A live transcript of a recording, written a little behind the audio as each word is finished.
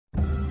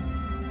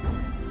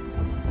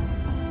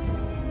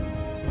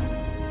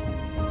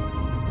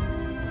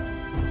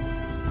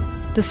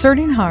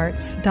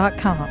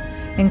DiscerningHearts.com,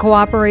 in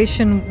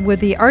cooperation with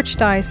the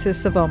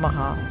Archdiocese of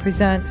Omaha,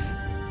 presents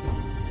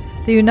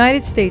the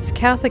United States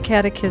Catholic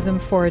Catechism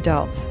for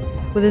Adults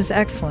with His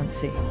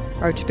Excellency,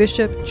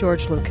 Archbishop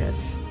George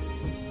Lucas.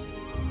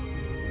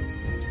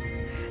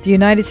 The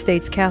United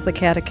States Catholic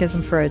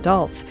Catechism for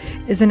Adults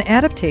is an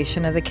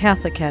adaptation of the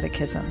Catholic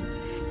Catechism.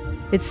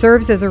 It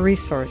serves as a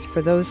resource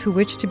for those who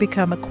wish to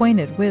become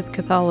acquainted with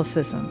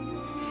Catholicism.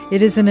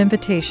 It is an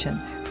invitation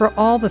for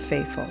all the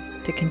faithful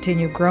to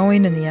continue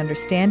growing in the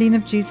understanding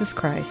of Jesus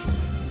Christ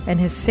and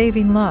His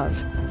saving love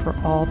for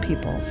all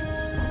people.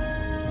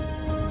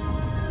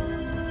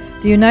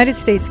 The United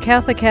States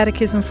Catholic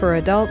Catechism for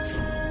Adults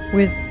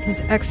with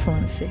His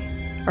Excellency,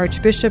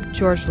 Archbishop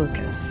George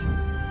Lucas.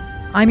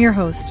 I'm your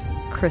host,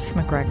 Chris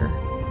McGregor.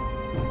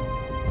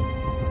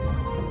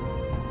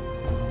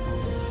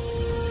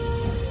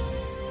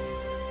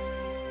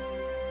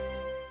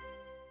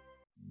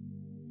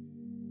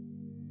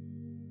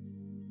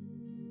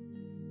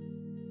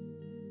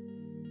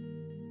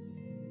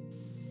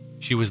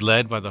 She was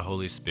led by the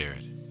Holy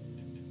Spirit.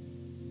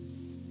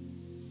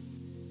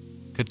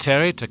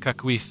 Kateri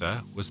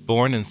Tekakwitha was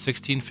born in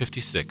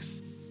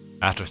 1656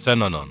 at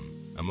Orsenonon,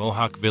 a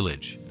Mohawk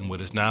village in what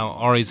is now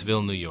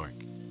Auriesville, New York.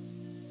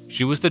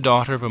 She was the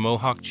daughter of a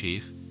Mohawk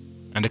chief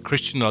and a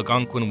Christian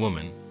Algonquin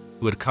woman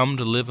who had come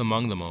to live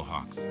among the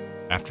Mohawks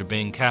after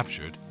being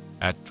captured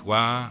at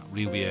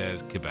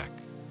Trois-Rivières, Quebec.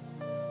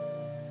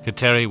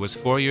 Kateri was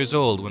 4 years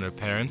old when her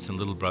parents and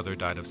little brother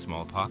died of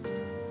smallpox.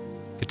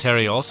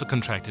 Kateri also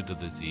contracted the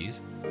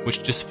disease,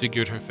 which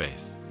disfigured her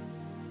face.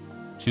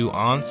 2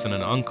 aunts and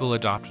an uncle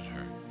adopted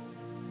her.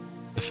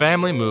 The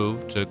family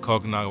moved to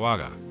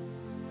Caughnawaga,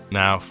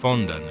 now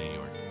Fonda, New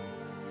York.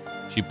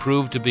 She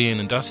proved to be an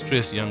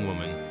industrious young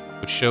woman,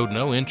 but showed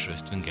no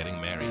interest in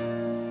getting married.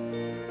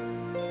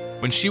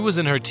 When she was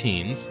in her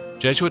teens,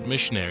 Jesuit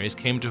missionaries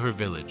came to her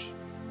village.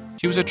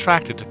 She was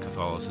attracted to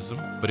Catholicism,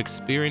 but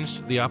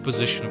experienced the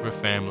opposition of her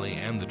family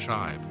and the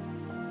tribe.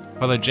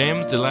 Father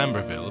James de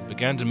Lamberville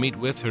began to meet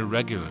with her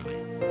regularly,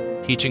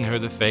 teaching her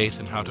the faith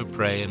and how to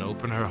pray and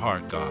open her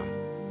heart to God.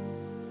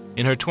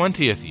 In her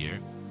 20th year,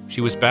 she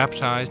was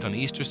baptized on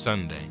Easter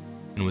Sunday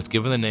and was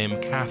given the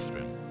name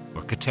Catherine,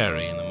 or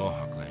Kateri in the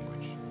Mohawk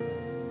language.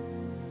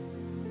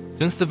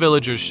 Since the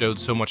villagers showed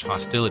so much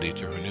hostility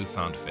to her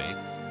newfound faith,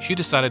 she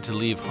decided to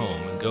leave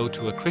home and go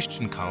to a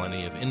Christian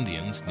colony of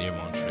Indians near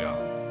Montreal.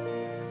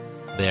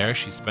 There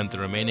she spent the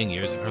remaining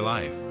years of her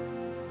life.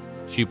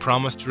 She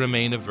promised to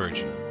remain a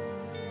virgin.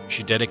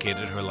 She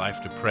dedicated her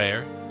life to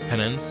prayer,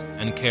 penance,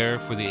 and care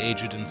for the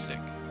aged and sick.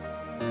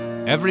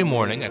 Every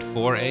morning at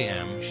 4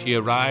 a.m., she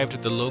arrived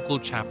at the local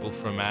chapel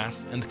for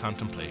Mass and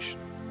contemplation.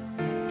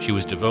 She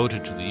was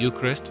devoted to the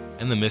Eucharist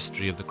and the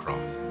mystery of the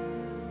cross.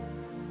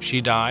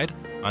 She died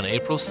on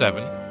April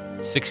 7,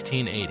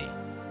 1680.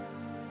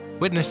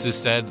 Witnesses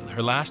said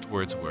her last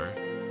words were,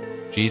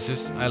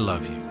 "Jesus, I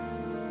love you."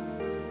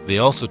 They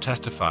also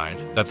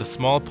testified that the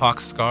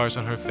smallpox scars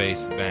on her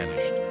face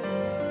vanished.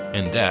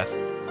 In death,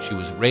 she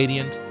was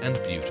radiant and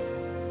beautiful.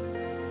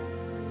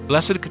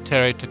 Blessed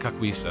Kateri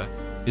Tekakwitha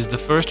is the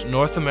first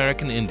North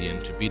American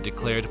Indian to be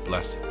declared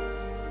blessed.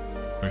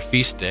 Her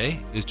feast day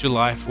is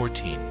July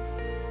 14.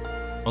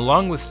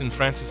 Along with St.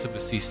 Francis of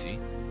Assisi,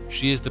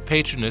 she is the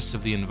patroness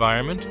of the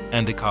environment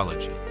and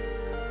ecology.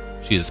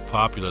 She is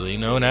popularly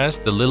known as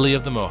the Lily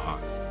of the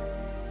Mohawks.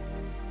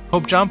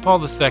 Pope John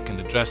Paul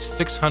II addressed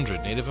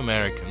 600 Native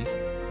Americans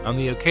on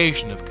the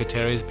occasion of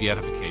Kateri's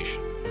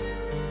beatification.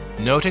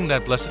 Noting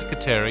that Blessed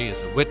Kateri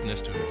is a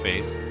witness to her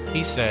faith,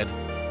 he said,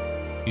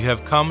 "You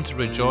have come to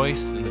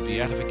rejoice in the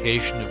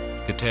beatification of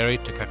Kateri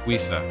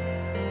Tekakwitha.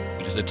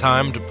 It is a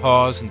time to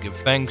pause and give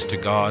thanks to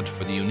God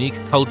for the unique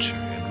culture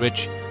and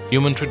rich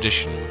human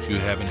tradition which you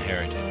have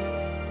inherited,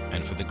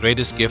 and for the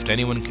greatest gift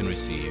anyone can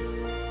receive,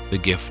 the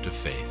gift of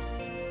faith."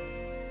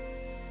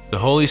 The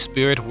Holy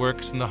Spirit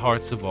works in the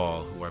hearts of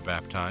all who are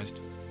baptized,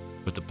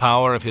 but the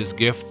power of His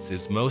gifts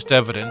is most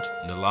evident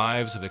in the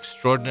lives of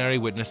extraordinary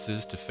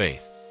witnesses to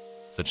faith,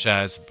 such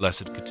as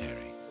Blessed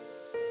Kateri.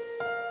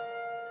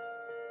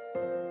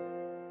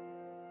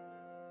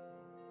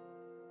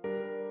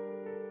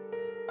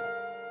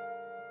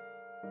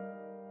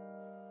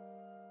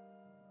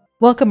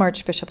 Welcome,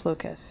 Archbishop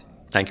Lucas.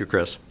 Thank you,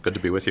 Chris. Good to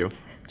be with you.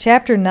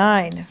 Chapter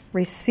 9,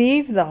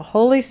 Receive the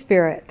Holy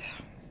Spirit.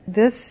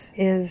 This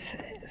is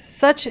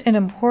such an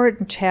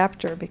important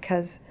chapter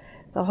because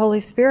the Holy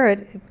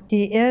Spirit,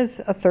 He is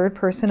a third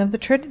person of the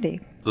Trinity.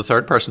 The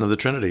third person of the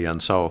Trinity,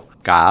 and so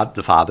God,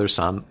 the Father,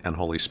 Son, and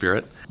Holy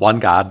Spirit. One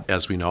God,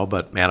 as we know,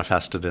 but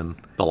manifested in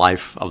the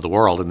life of the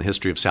world, in the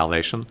history of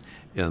salvation,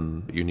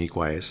 in unique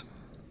ways.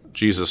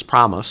 Jesus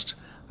promised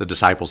the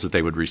disciples that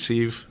they would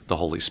receive the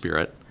Holy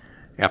Spirit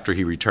after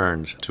He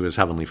returned to His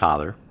Heavenly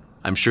Father.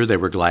 I'm sure they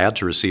were glad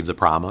to receive the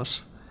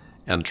promise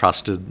and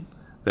trusted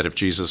that if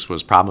Jesus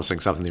was promising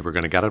something, they were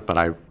going to get it,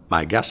 but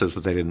my guess is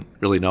that they didn't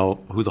really know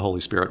who the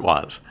Holy Spirit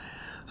was.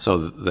 So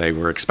they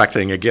were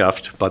expecting a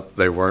gift, but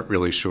they weren't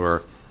really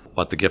sure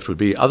what the gift would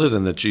be, other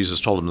than that Jesus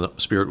told them the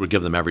Spirit would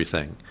give them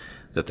everything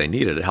that they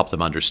needed to help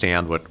them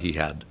understand what He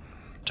had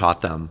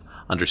taught them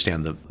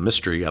understand the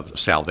mystery of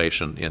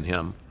salvation in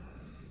him.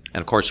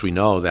 And of course, we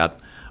know that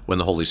when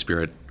the Holy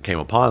Spirit came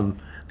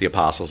upon the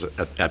apostles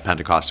at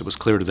Pentecost, it was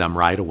clear to them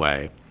right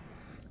away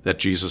that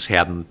Jesus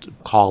hadn't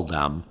called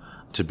them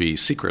to be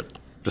secret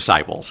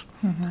disciples,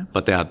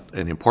 but that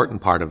an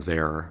important part of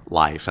their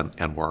life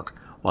and work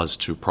was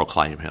to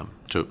proclaim him,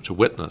 to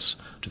witness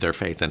to their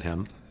faith in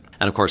him.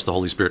 And of course, the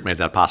Holy Spirit made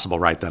that possible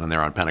right then and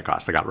there on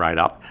Pentecost. They got right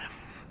up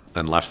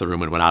and left the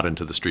room and went out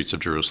into the streets of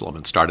Jerusalem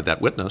and started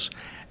that witness,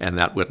 and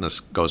that witness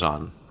goes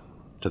on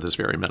to this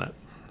very minute.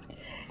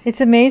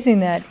 It's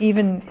amazing that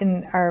even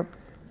in our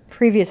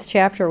previous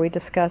chapter we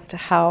discussed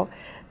how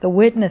the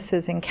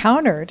witnesses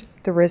encountered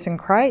the risen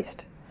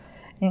Christ,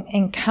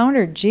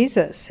 encountered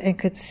Jesus, and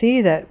could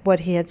see that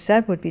what he had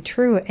said would be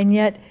true, and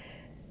yet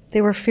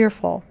they were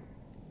fearful.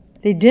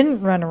 They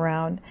didn't run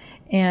around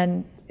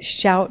and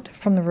shout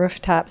from the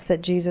rooftops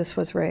that Jesus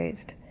was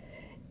raised.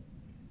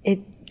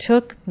 It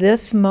took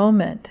this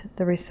moment,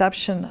 the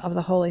reception of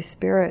the Holy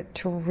Spirit,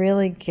 to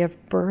really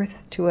give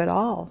birth to it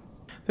all.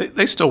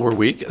 They still were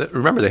weak.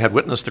 Remember, they had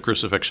witnessed the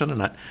crucifixion,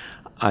 and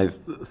I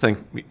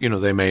think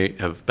they may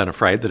have been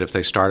afraid that if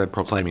they started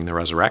proclaiming the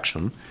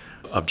resurrection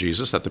of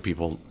Jesus, that the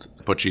people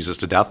who put Jesus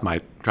to death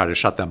might try to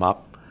shut them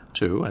up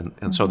too,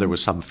 and so there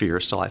was some fear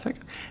still, I think,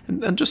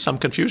 and just some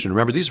confusion.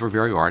 Remember, these were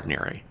very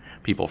ordinary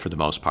people for the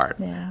most part,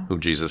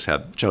 whom Jesus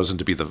had chosen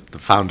to be the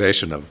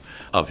foundation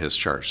of his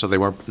church. So they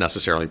weren't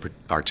necessarily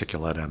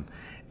articulate, and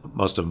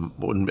most of them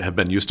wouldn't have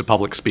been used to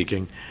public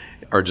speaking,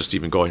 or just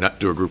even going up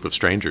to a group of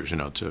strangers,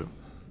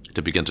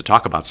 to begin to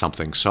talk about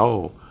something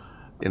so,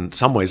 in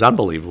some ways,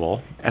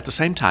 unbelievable. At the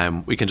same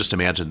time, we can just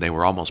imagine they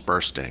were almost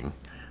bursting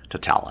to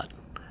tell it,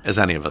 as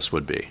any of us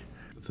would be.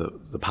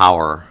 The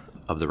power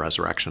of the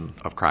resurrection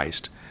of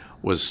Christ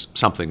was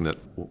something that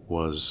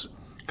was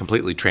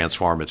completely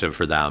transformative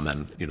for them,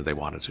 and they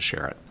wanted to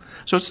share it.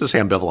 So it's this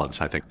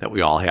ambivalence, I think, that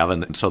we all have,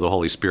 and so the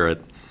Holy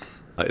Spirit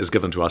is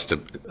given to us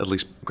to, at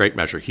least great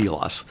measure, heal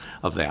us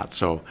of that.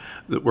 So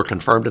we're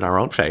confirmed in our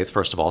own faith,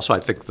 first of all. So I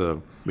think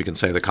we can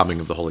say the coming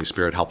of the Holy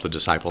Spirit helped the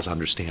disciples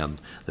understand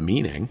the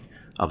meaning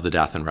of the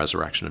death and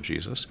resurrection of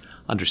Jesus,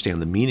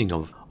 understand the meaning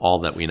of all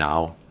that we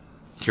now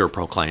hear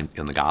proclaimed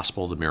in the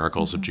gospel, the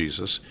miracles of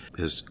Jesus,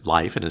 his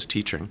life and his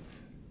teaching,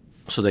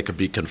 so they could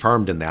be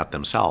confirmed in that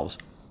themselves,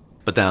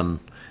 but then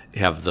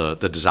have the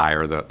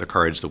desire, the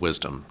courage, the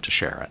wisdom to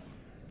share it.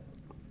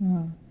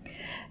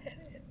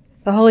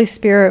 The Holy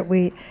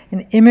Spirit,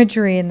 in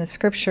imagery in the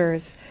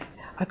scriptures,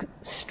 a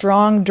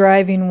strong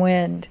driving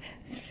wind,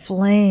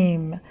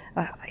 flame,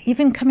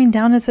 even coming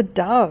down as a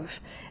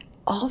dove,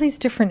 all these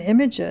different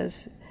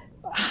images.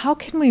 How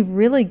can we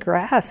really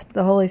grasp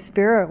the Holy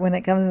Spirit when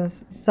it comes in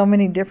so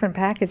many different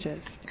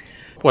packages?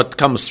 What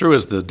comes through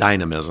is the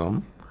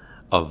dynamism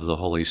of the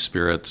Holy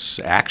Spirit's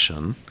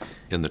action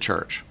in the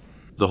church.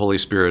 The Holy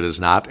Spirit is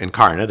not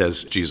incarnate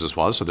as Jesus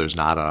was, so there's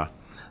not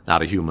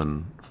a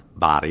human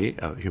body,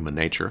 a human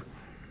nature.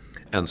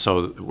 And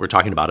so we're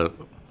talking about a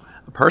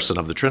person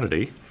of the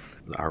Trinity,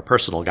 our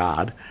personal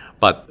God,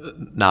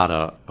 but not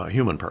a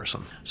human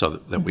person, so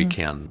that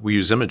we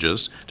use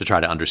images to try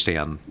to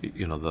understand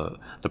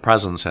the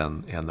presence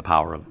and the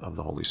power of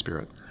the Holy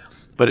Spirit.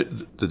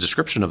 But the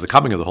description of the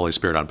coming of the Holy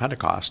Spirit on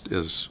Pentecost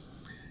is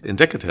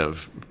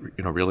indicative,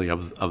 really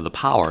of the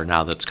power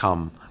now that's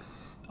come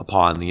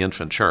upon the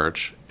infant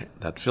church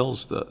that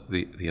fills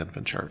the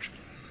infant church.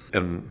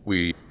 And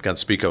we can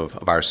speak of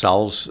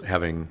ourselves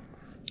having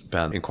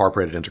been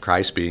incorporated into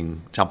Christ,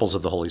 being temples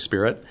of the Holy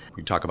Spirit.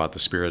 We talk about the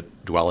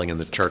Spirit dwelling in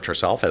the church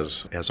herself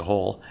as a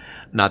whole,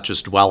 not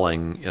just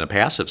dwelling in a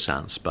passive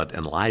sense, but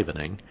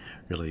enlivening,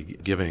 really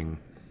giving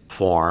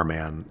form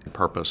and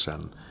purpose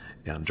and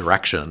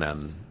direction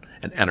and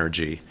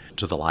energy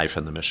to the life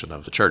and the mission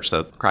of the church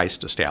that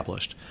Christ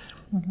established,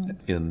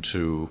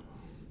 into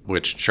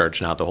which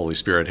church now the Holy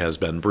Spirit has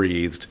been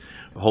breathed,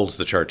 holds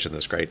the church in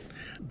this great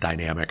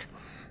dynamic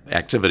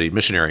activity,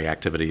 missionary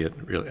activity,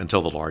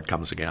 until the Lord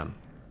comes again.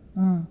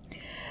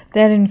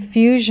 That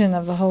infusion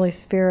of the Holy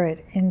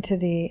Spirit into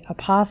the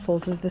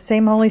apostles is the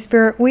same Holy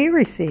Spirit we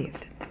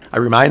received. I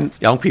remind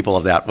young people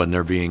of that when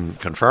they're being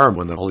confirmed.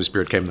 When the Holy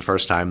Spirit came the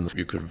first time,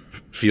 you could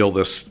feel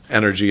this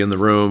energy in the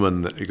room,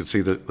 and you could see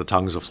the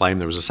tongues of flame.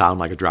 There was a sound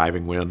like a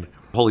driving wind.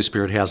 The Holy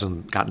Spirit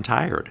hasn't gotten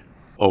tired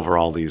over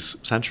all these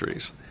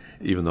centuries.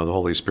 Even though the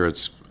Holy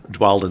Spirit's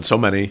dwelled in so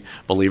many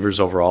believers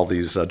over all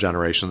these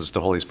generations,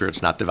 the Holy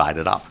Spirit's not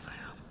divided up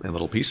in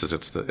little pieces.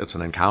 It's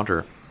an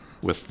encounter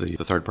with the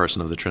third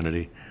person of the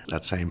Trinity.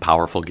 That same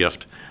powerful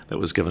gift that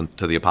was given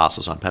to the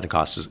apostles on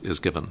Pentecost is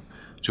given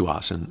to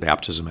us in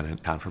baptism and in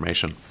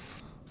confirmation.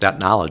 That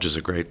knowledge is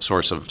a great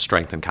source of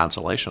strength and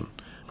consolation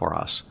for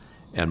us.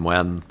 And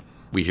when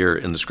we hear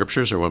in the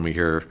Scriptures, or when we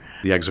hear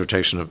the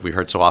exhortation we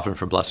heard so often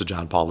from Blessed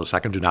John Paul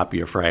II, do not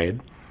be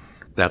afraid,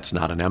 that's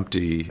not an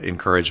empty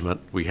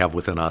encouragement. We have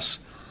within us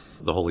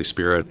the Holy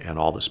Spirit and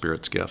all the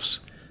Spirit's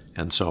gifts.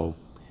 And so,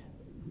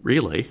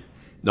 really,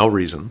 no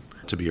reason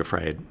to be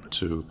afraid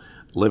to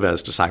live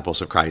as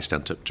disciples of Christ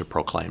and to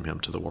proclaim him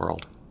to the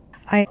world.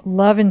 I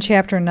love in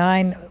chapter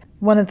 9,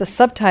 one of the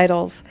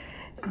subtitles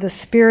the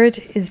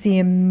Spirit is the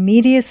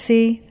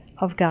immediacy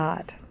of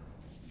God.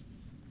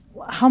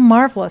 How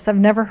marvelous. I've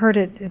never heard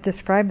it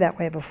described that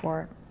way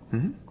before.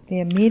 Mm-hmm. The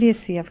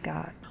immediacy of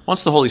God.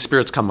 Once the Holy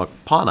Spirit's come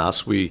upon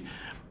us, we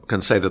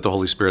can say that the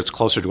Holy Spirit's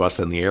closer to us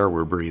than the air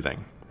we're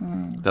breathing.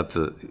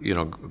 That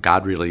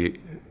God really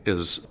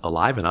is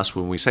alive in us.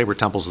 When we say we're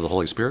temples of the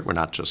Holy Spirit, we're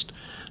not just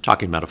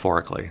talking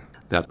metaphorically.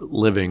 That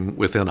living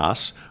within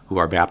us, who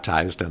are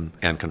baptized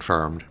and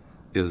confirmed,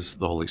 is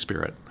the Holy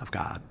Spirit of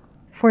God.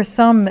 For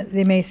some,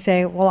 they may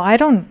say, well, I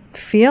don't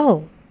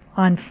feel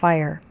on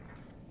fire.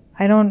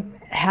 I don't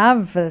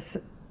have this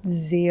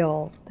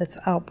zeal that's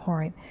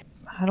outpouring.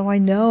 How do I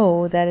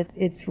know that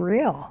it's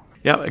real?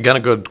 Yeah, again, a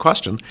good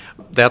question.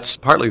 That's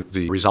partly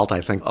the result,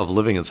 I think, of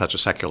living in such a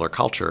secular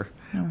culture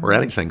where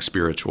anything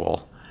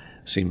spiritual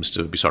seems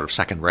to be sort of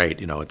second rate.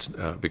 It's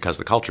because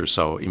the culture is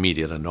so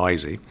immediate and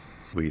noisy.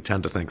 We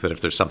tend to think that if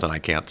there's something I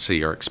can't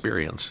see or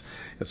experience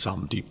at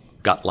some deep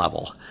gut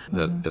level,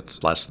 that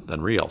it's less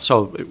than real.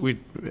 So we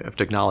have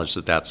to acknowledge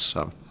that that's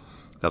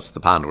the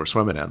pond we're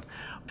swimming in.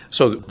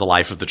 So the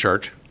life of the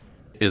church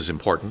is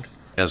important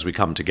as we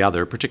come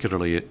together,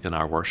 particularly in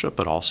our worship,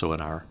 but also in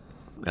our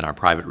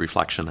private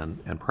reflection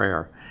and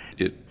prayer.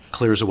 It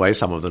clears away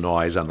some of the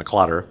noise and the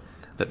clutter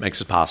that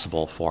makes it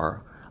possible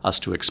for us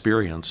to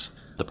experience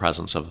the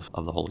presence of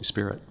the Holy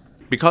Spirit.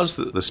 Because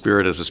the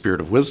Spirit is a spirit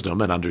of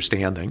wisdom and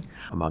understanding,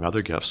 among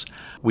other gifts,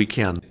 we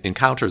can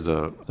encounter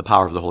the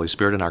power of the Holy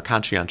Spirit in our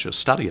conscientious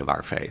study of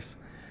our faith,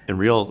 in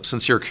real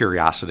sincere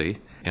curiosity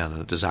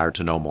and a desire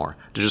to know more.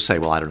 To just say,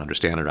 well, I don't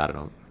understand it, I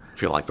don't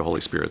feel like the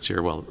Holy Spirit's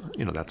here, well,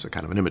 that's a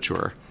kind of an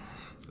immature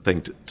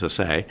thing to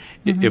say.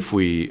 If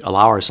we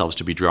allow ourselves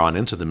to be drawn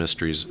into the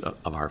mysteries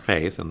of our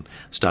faith and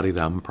study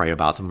them, pray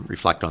about them,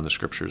 reflect on the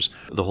Scriptures,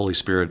 the Holy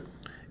Spirit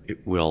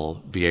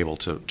will be able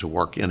to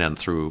work in and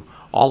through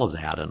all of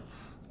that. And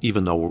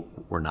even though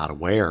we're not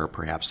aware,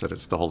 perhaps, that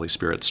it's the Holy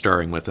Spirit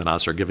stirring within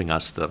us or giving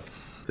us the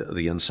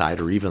insight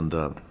or even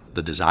the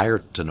desire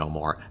to know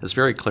more, it's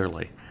very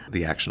clearly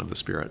the action of the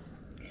Spirit.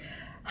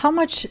 How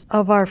much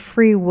of our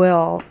free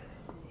will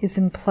is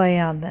in play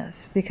on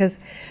this? Because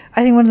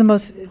I think one of the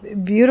most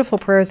beautiful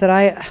prayers that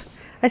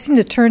I seem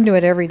to turn to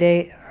it every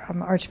day,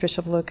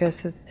 Archbishop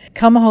Lucas, is,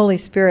 "Come, Holy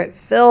Spirit,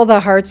 fill the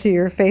hearts of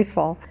your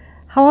faithful."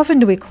 How often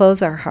do we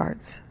close our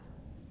hearts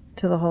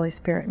to the Holy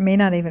Spirit? We may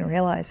not even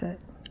realize it.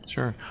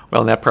 Sure.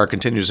 Well, and that prayer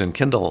continues, "And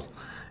kindle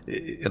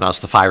in us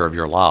the fire of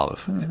your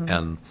love."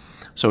 And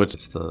so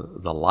it's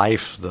the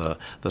life, the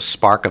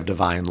spark of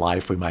divine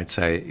life, we might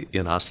say,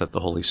 in us that the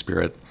Holy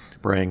Spirit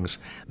brings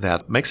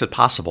that makes it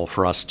possible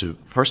for us to,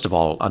 first of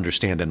all,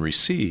 understand and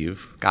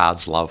receive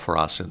God's love for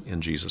us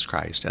in Jesus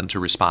Christ and to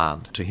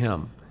respond to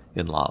Him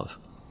in love.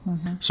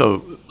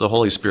 So the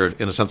Holy Spirit,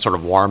 in a sense, sort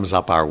of warms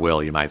up our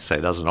will, you might say,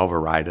 doesn't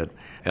override it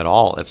at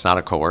all. It's not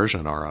a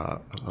coercion or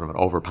an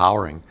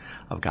overpowering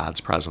of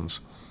God's presence,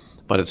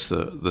 but it's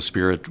the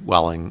Spirit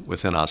dwelling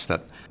within us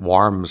that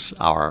warms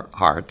our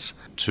hearts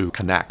to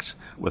connect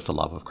with the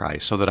love of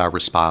Christ, so that our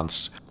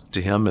response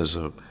to Him is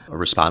a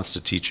response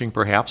to teaching,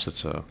 perhaps.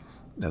 It's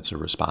a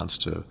response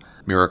to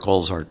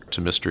miracles or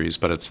to mysteries,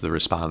 but it's the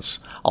response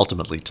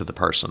ultimately to the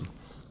person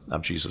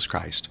of Jesus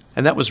Christ.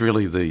 And that was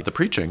really the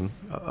preaching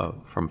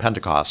from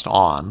Pentecost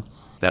on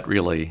that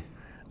really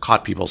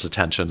caught people's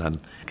attention and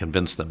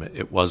convinced them.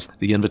 It was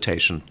the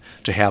invitation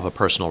to have a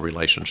personal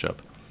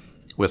relationship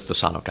with the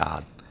Son of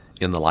God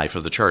in the life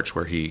of the church,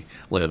 where He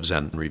lives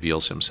and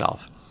reveals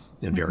Himself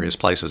in various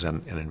places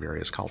and in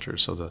various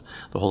cultures. So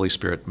the Holy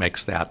Spirit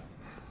makes that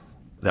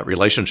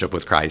relationship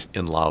with Christ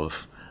in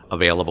love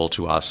available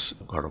to us,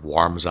 sort of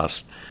warms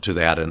us to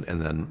that, and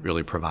then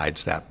really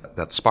provides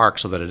that spark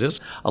so that it is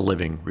a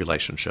living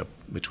relationship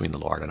between the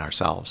Lord and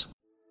ourselves.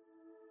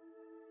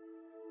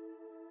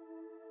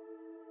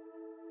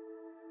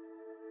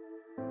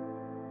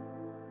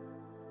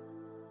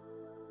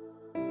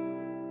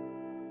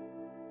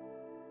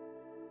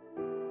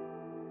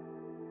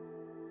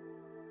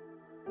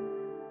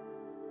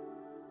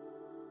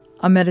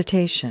 A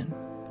meditation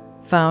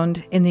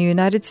found in the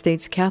United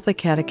States Catholic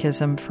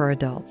Catechism for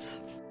Adults.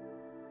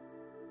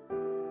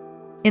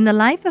 In the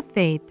life of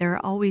faith, there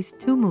are always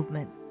two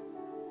movements: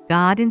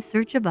 God in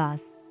search of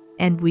us,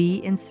 and we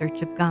in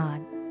search of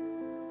God.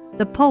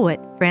 The poet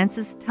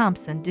Francis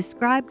Thompson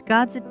described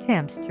God's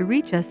attempts to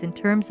reach us in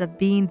terms of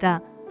being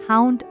the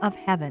hound of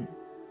heaven.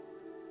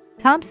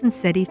 Thompson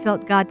said he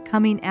felt God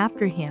coming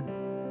after him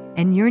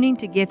and yearning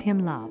to give him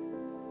love,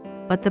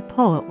 but the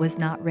poet was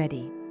not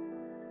ready.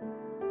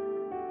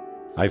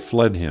 I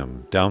fled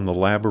Him down the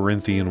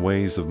labyrinthian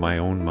ways of my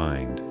own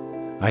mind.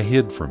 I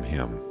hid from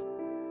Him.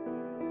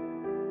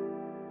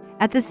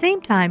 At the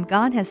same time,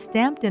 God has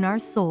stamped in our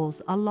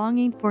souls a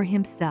longing for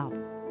Himself.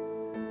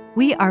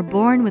 We are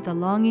born with a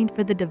longing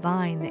for the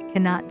divine that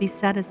cannot be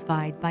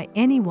satisfied by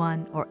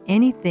anyone or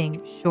anything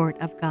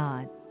short of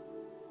God.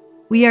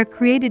 We are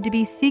created to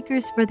be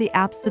seekers for the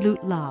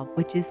absolute love,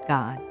 which is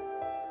God.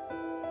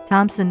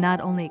 Thompson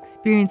not only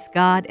experienced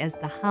God as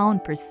the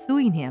hound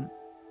pursuing him,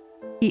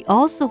 he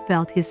also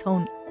felt his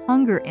own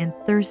hunger and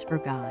thirst for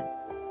God.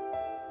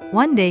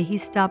 One day he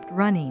stopped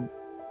running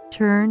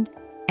turned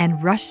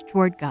and rushed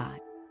toward God.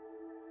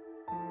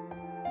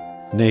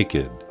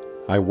 Naked,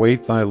 I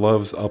wait thy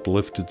love's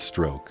uplifted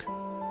stroke.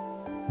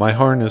 My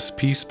harness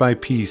piece by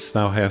piece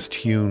thou hast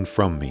hewn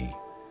from me.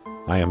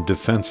 I am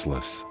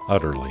defenseless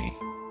utterly.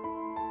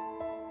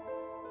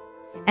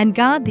 And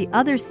God, the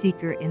other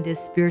seeker in this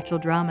spiritual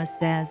drama,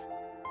 says,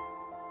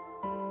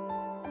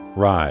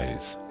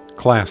 Rise,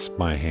 clasp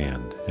my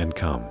hand, and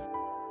come.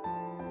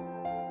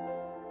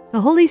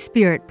 The Holy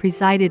Spirit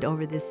presided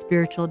over this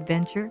spiritual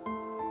adventure.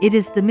 It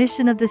is the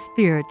mission of the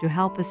Spirit to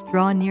help us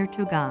draw near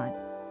to God.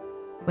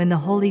 When the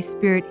Holy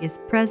Spirit is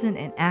present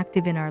and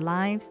active in our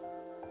lives,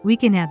 we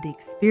can have the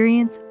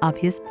experience of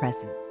His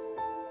presence.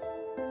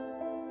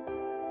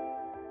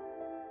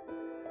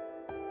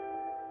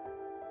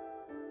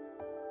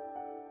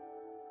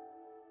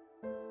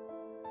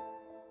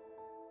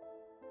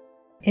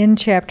 In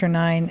chapter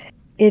 9,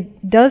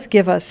 it does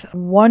give us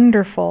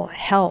wonderful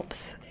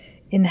helps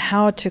in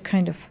how to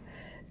kind of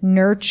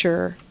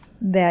nurture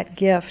that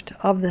gift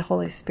of the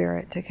Holy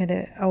Spirit, to kind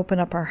of open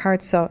up our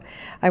hearts. So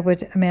I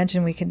would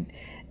imagine we can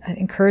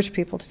encourage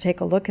people to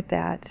take a look at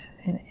that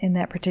in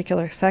that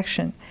particular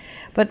section.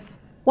 But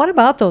what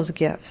about those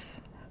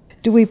gifts?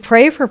 Do we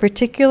pray for a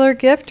particular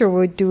gift,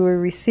 or do we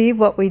receive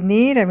what we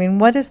need? I mean,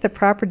 what is the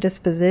proper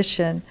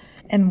disposition,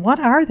 and what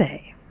are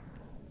they?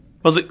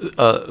 Well,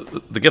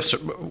 the gifts,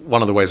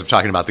 one of the ways of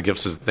talking about the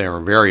gifts is there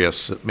are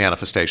various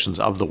manifestations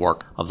of the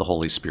work of the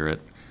Holy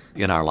Spirit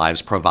in our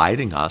lives,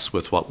 providing us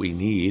with what we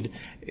need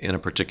in a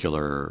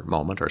particular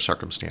moment or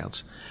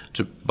circumstance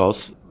to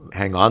both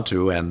hang on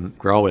to and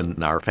grow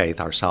in our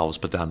faith ourselves,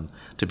 but then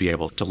to be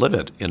able to live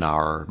it in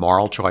our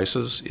moral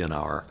choices, in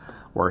our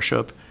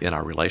worship, in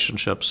our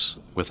relationships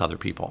with other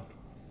people.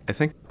 I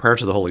think prayer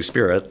to the Holy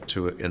Spirit,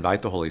 to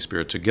invite the Holy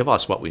Spirit to give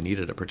us what we need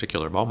at a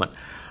particular moment,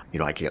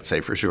 I can't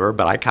say for sure,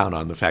 but I count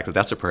on the fact that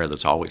that's a prayer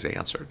that's always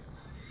answered.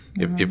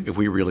 Mm-hmm. If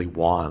we really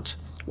want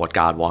what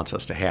God wants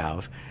us to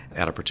have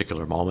at a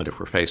particular moment, if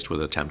we're faced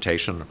with a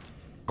temptation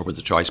or with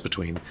the choice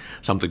between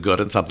something good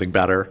and something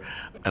better,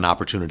 an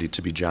opportunity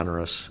to be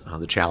generous,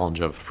 the challenge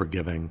of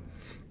forgiving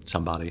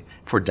somebody,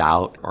 for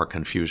doubt or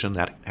confusion,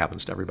 that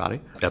happens to everybody.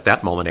 At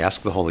that moment,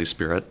 ask the Holy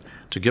Spirit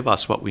to give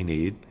us what we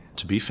need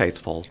to be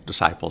faithful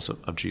disciples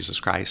of Jesus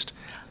Christ.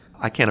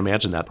 I can't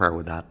imagine that prayer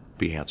would not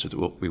be answered,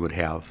 that we would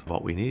have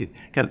what we need.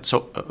 Again,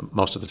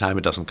 most of the time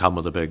it doesn't come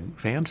with a big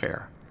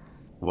fanfare.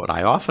 What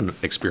I often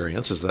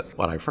experience is that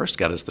what I first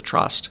get is the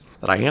trust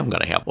that I am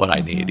going to have what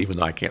I need, even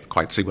though I can't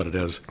quite see what it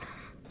is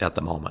at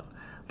the moment.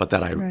 But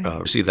then I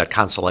receive that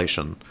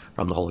consolation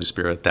from the Holy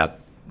Spirit that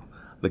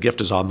the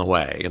gift is on the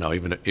way.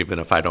 Even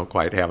if I don't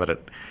quite have it,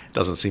 it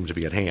doesn't seem to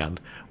be at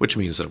hand, which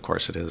means that, of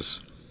course, it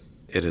is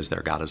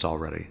there. God is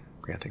already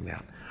granting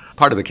that.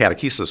 Part of the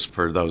catechesis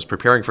for those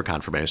preparing for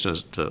confirmation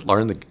is to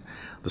learn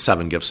the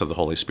 7 gifts of the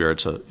Holy Spirit,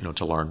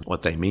 to learn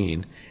what they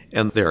mean.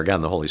 And there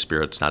again, the Holy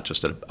Spirit's not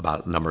just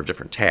about a number of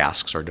different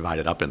tasks or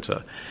divided up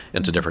into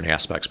different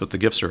aspects, but the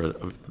gifts are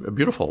a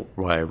beautiful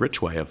way, a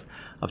rich way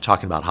of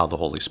talking about how the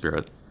Holy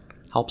Spirit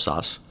helps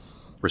us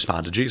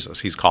respond to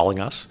Jesus. He's calling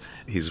us.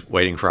 He's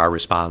waiting for our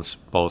response,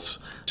 both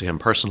to Him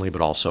personally,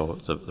 but also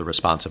the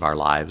response of our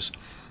lives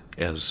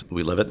as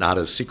we live it, not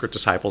as secret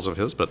disciples of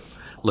His, but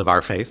live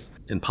our faith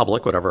in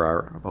public, whatever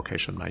our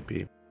vocation might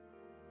be.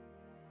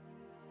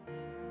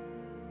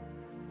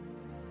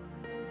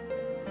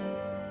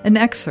 An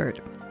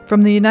excerpt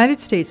from the United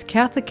States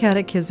Catholic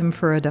Catechism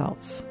for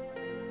Adults.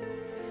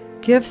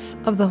 Gifts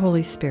of the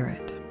Holy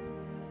Spirit.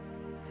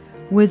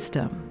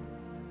 Wisdom.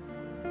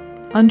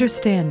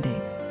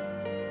 Understanding.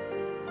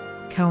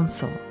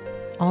 Counsel,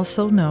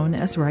 also known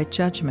as right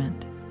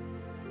judgment.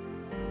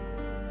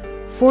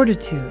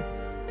 Fortitude,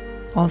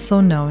 also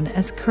known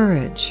as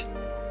courage.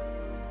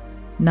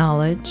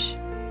 Knowledge.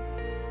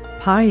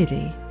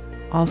 Piety,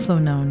 also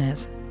known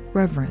as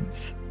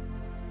reverence.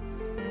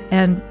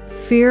 And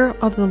fear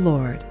of the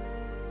Lord,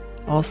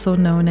 also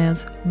known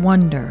as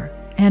wonder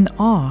and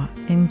awe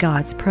in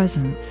God's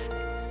presence.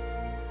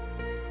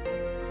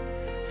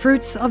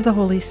 Fruits of the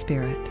Holy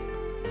Spirit.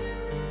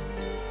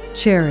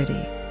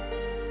 Charity,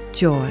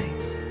 joy,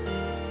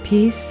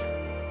 peace,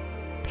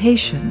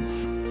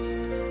 patience,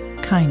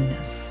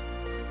 kindness,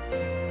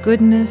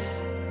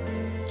 goodness,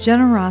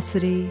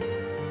 generosity,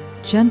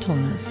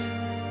 gentleness,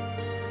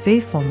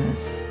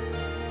 faithfulness,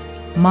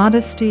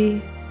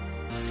 modesty,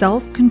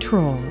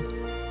 self-control,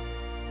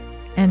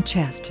 and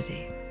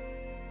chastity.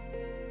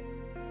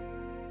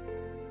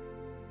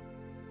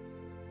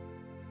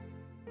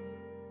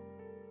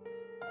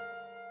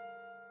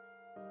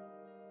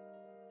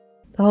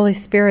 The Holy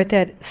Spirit,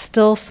 that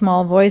still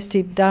small voice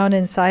deep down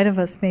inside of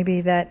us,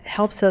 maybe that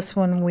helps us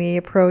when we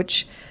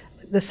approach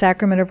the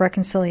sacrament of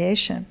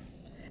reconciliation.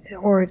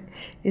 Or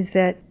is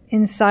that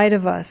inside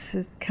of us,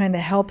 it kind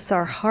of helps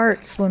our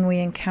hearts when we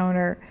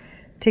encounter,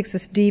 takes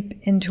us deep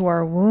into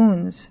our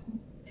wounds,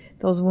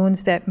 those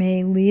wounds that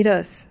may lead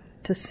us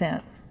to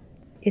sin.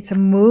 It's a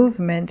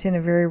movement in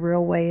a very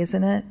real way,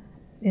 isn't it,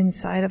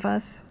 inside of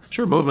us?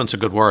 Sure, movement's a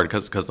good word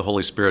because the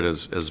Holy Spirit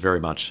is very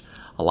much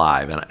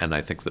alive. And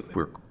I think that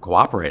we're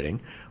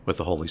cooperating with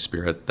the Holy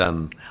Spirit,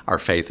 then our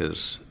faith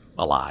is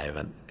alive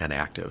and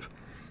active,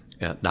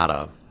 and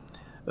not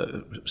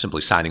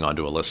simply signing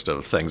onto a list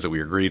of things that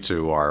we agree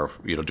to, or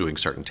doing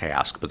certain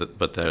tasks,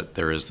 but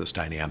there is this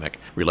dynamic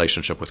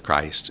relationship with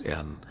Christ,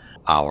 and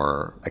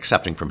our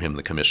accepting from Him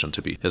the commission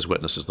to be His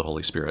witnesses. The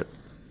Holy Spirit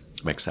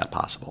makes that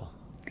possible.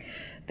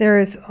 There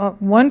is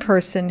one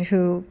person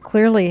who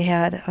clearly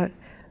had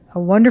a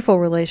wonderful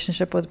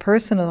relationship with the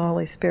person of the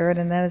Holy Spirit,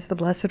 and that is the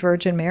Blessed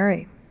Virgin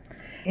Mary.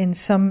 In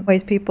some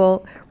ways,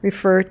 people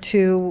refer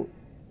to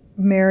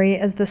Mary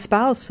as the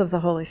spouse of the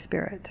Holy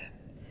Spirit.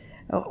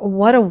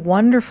 What a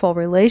wonderful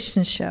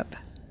relationship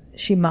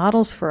she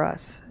models for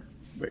us.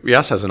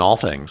 Yes, as in all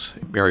things,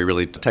 Mary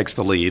really takes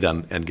the lead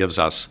and gives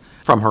us,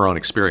 from her own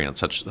experience,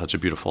 such a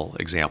beautiful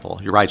example.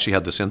 You're right, she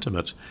had this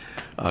intimate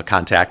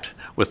contact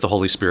with the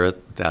Holy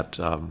Spirit that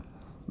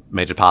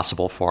made it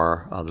possible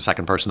for the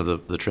second person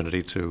of the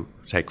Trinity to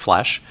take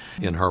flesh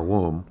in her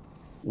womb,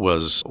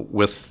 was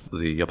with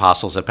the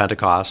apostles at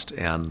Pentecost,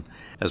 and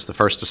as the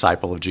first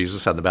disciple of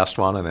Jesus and the best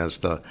one, and as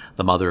the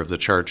mother of the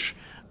church,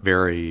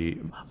 very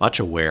much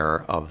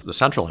aware of the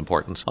central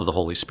importance of the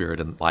Holy Spirit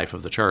in the life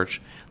of the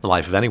church, the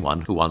life of anyone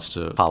who wants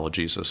to follow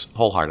Jesus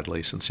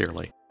wholeheartedly,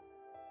 sincerely.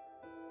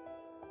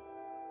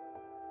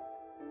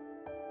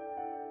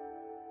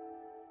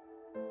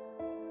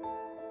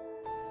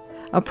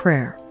 A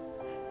prayer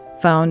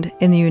found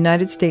in the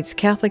United States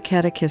Catholic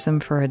Catechism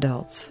for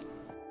Adults.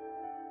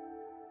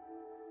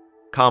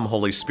 Come,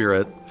 Holy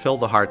Spirit, fill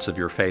the hearts of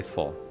your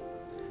faithful,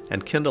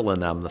 and kindle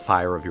in them the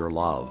fire of your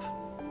love.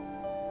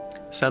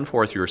 Send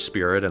forth your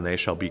Spirit, and they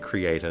shall be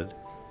created,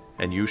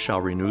 and you shall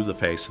renew the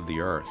face of the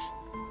earth.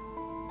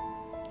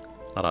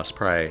 Let us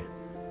pray.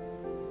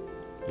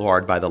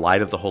 Lord, by the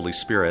light of the Holy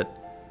Spirit,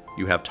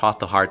 you have taught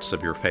the hearts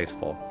of your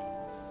faithful.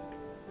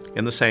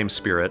 In the same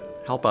Spirit,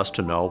 help us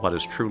to know what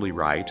is truly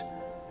right,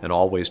 and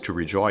always to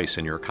rejoice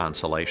in your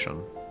consolation.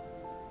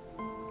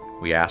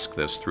 We ask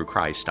this through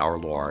Christ our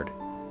Lord.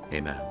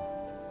 Amen.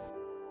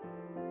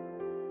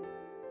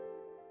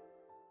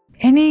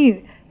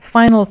 Any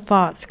final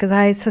thoughts? Because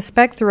I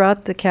suspect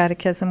throughout the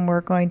Catechism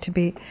we're going to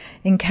be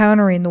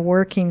encountering the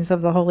workings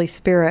of the Holy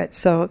Spirit.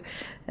 So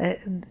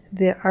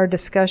our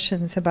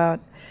discussions about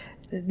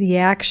the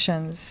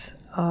actions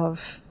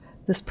of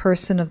this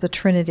person of the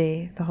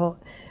Trinity,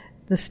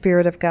 the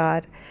Spirit of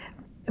God.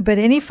 But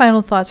any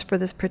final thoughts for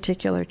this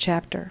particular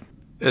chapter?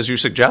 As you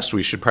suggest,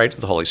 we should pray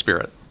to the Holy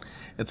Spirit.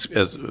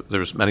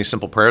 There's many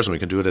simple prayers, and we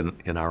can do it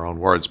in our own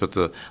words, but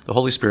the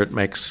Holy Spirit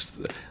makes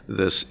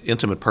this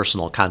intimate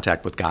personal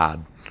contact with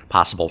God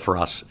possible for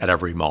us at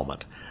every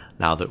moment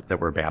now that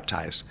we're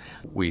baptized.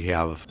 We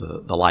have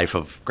the life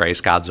of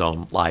grace, God's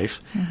own life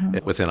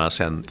within us,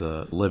 and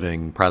the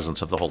living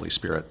presence of the Holy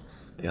Spirit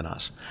in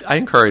us. I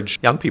encourage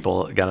young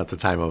people, again at the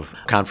time of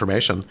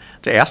confirmation,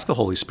 to ask the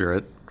Holy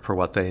Spirit for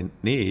what they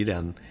need,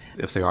 and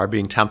if they are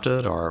being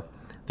tempted, or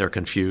they're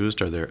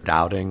confused, or they're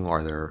doubting,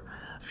 or they're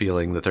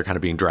feeling that they're kind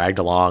of being dragged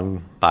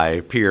along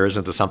by peers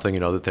into something,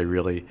 that they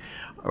really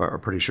are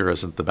pretty sure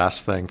isn't the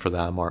best thing for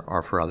them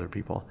or for other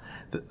people,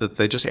 that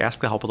they just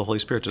ask the help of the Holy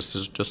Spirit.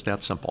 Just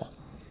that simple.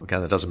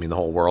 Again, that doesn't mean the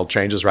whole world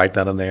changes right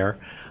then and there,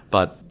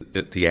 but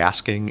the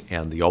asking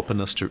and the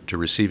openness to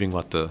receiving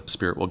what the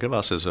Spirit will give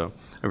us is a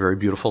very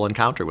beautiful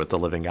encounter with the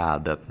living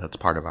God that's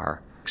part of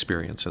our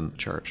experience in the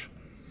church.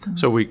 Mm-hmm.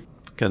 So we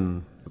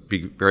can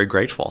be very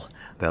grateful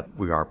that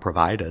we are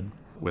provided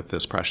with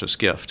this precious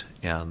gift.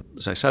 And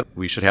as I said,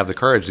 we should have the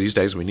courage. These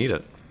days we need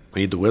it.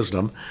 We need the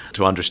wisdom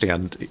to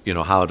understand,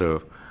 how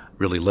to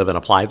really live and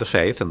apply the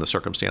faith in the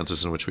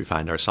circumstances in which we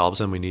find ourselves.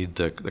 And we need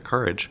the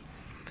courage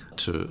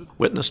to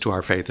witness to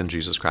our faith in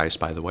Jesus Christ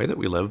by the way that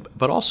we live,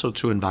 but also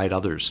to invite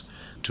others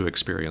to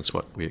experience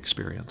what we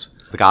experience.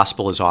 The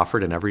gospel is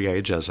offered in every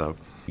age as a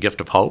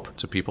gift of hope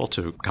to people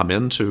to come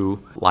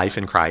into life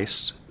in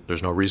Christ.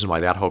 There's no reason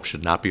why that hope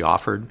should not be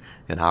offered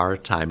in our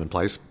time and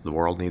place. The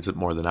world needs it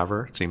more than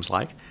ever, it seems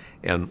like.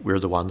 And we're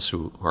the ones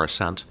who are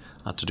sent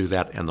to do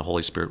that, and the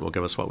Holy Spirit will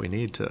give us what we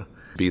need to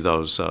be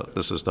those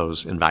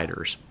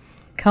inviters.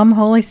 Come,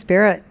 Holy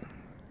Spirit.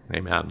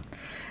 Amen.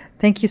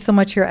 Thank you so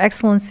much, Your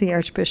Excellency,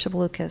 Archbishop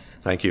Lucas.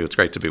 Thank you. It's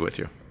great to be with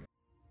you.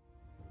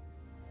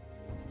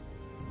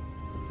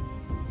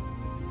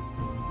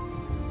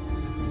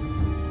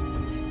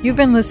 You've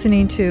been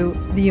listening to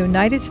the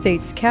United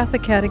States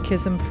Catholic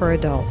Catechism for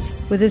Adults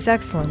with His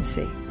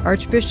Excellency,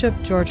 Archbishop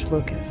George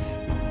Lucas.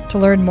 To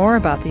learn more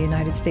about the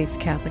United States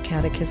Catholic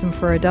Catechism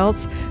for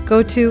Adults,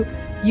 go to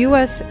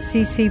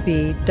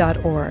usccb.org,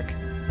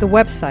 the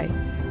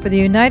website for the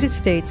United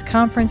States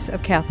Conference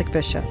of Catholic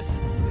Bishops,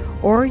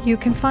 or you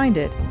can find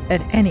it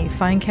at any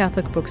fine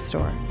Catholic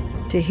bookstore.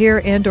 To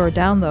hear and/or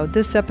download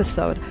this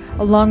episode,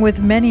 along with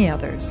many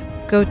others,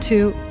 go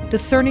to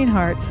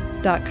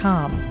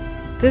discerninghearts.com.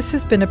 This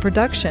has been a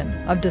production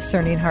of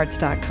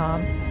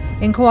discerninghearts.com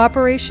in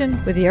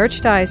cooperation with the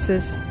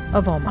Archdiocese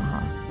of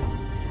Omaha.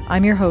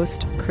 I'm your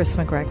host, Chris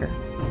McGregor.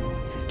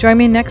 Join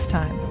me next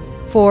time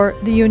for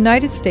the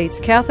United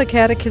States Catholic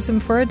Catechism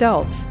for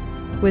Adults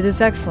with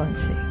His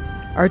Excellency,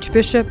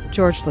 Archbishop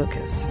George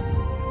Lucas.